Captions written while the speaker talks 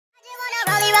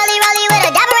Rollie, rollie, rollie with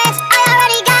a dapper ranch. I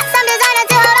already got some designer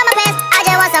to hold on my pants. I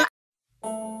just want some.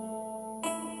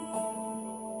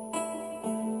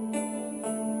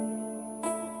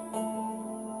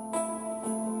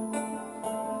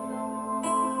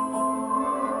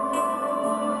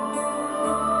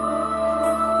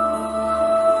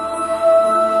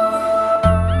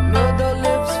 Murder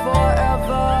lives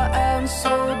forever and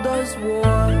so does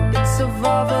war. It's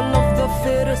survival of the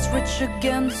fittest, rich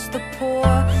against the poor.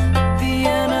 At the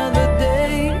end of the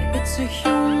day, it's a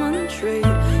human trait,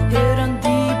 hidden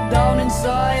deep down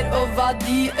inside of our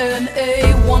DNA.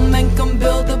 One man can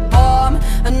build a bomb,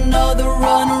 another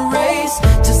run a race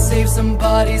to save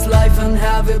somebody's life and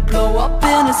have it blow up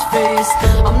in his face.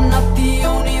 I'm not the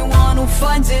only one who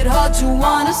finds it hard to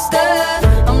understand.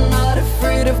 I'm not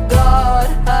afraid of God,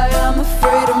 I am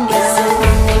afraid of man. Is it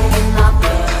running in our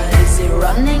blood? Is it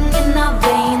running in our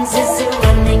veins? Is it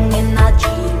running in our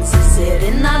genes? Is it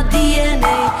in our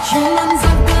DNA? Humans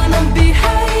are gonna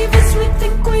behave as we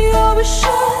think we always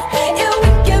should. Yeah,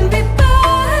 we can be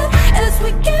bad as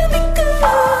we can be good.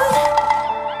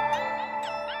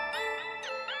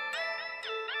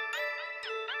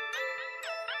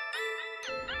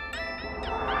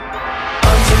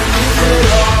 Underneath it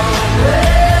all,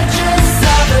 we're just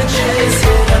savages,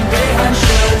 hidden behind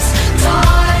shirts,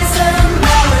 ties and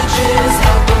marriages.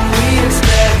 How can we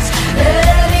expect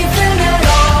anything at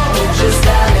all? We're just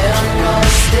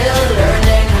animals, still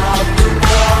learning how to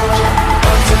crawl.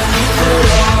 Underneath it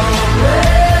all,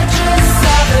 we're just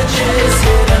savages,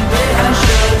 hidden behind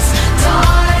shirts,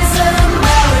 ties and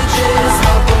marriages.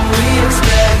 How can we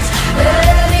expect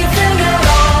anything at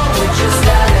all? We're just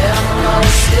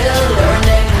animals, still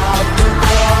learning how to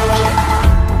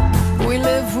crawl. We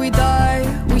live, we die,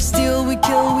 we steal, we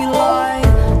kill, we lie,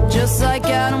 just like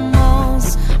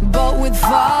animals, but with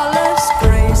far less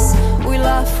grace. We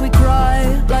laugh, we cry,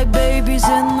 like babies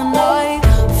in the night,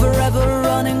 forever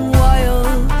running wild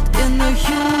in the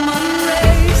human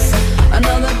race.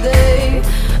 Another day,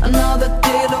 another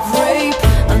tale of rape,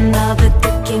 Another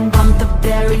ticking bomb to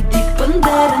bury deep and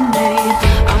detonate.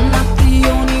 I'm not the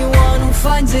only one who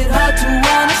finds it hard to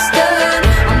understand.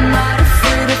 I'm not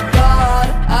afraid of God,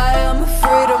 I am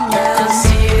afraid of You man. can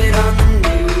see it on the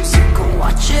news, you can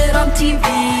watch it on TV,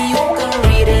 you can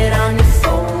read it on your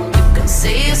phone, you can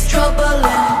say it's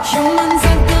troubling. Humans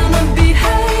are gonna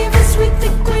behave as we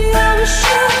think we always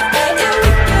should. Yeah,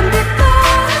 we can be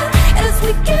bad as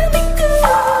we can be good.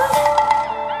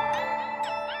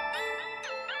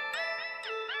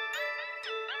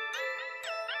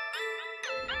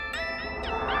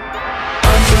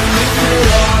 Underneath it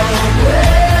all,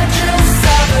 we're just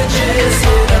savages,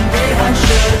 hidden behind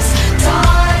shirts,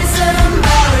 ties and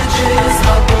marriages.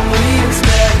 How can we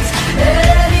expect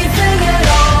anything at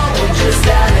all? We're just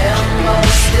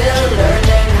animals, still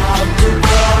learning how to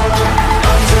crawl.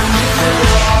 Underneath it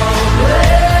all,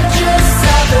 we're just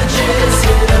savages,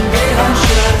 hidden behind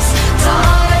shirts,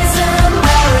 ties and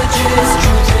marriages.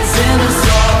 Truth is in us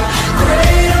all,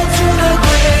 cradle to the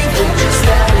grave. We're just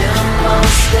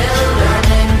animals, still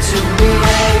learning to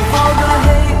behave. All the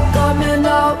hate coming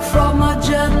out from a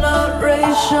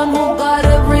generation who got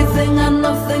everything and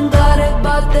nothing got it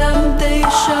but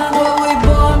temptation. Were we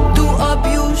born to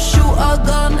abuse, shoot a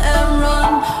gun and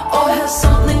run, or has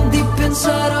something deep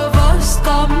inside of us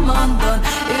come undone?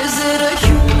 Is it a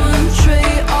human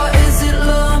trait or is it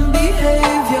learned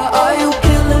behavior? Are you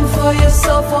killing for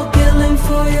yourself or killing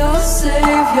for your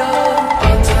savior?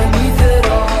 Underneath it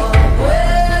all,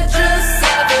 we're just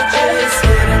savages,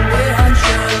 hidden behind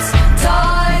shirts,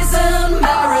 ties and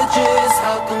marriages.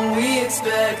 How can we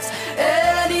expect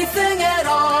anything at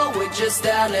all? We're just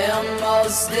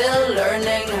animals, still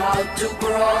learning how to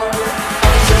crawl.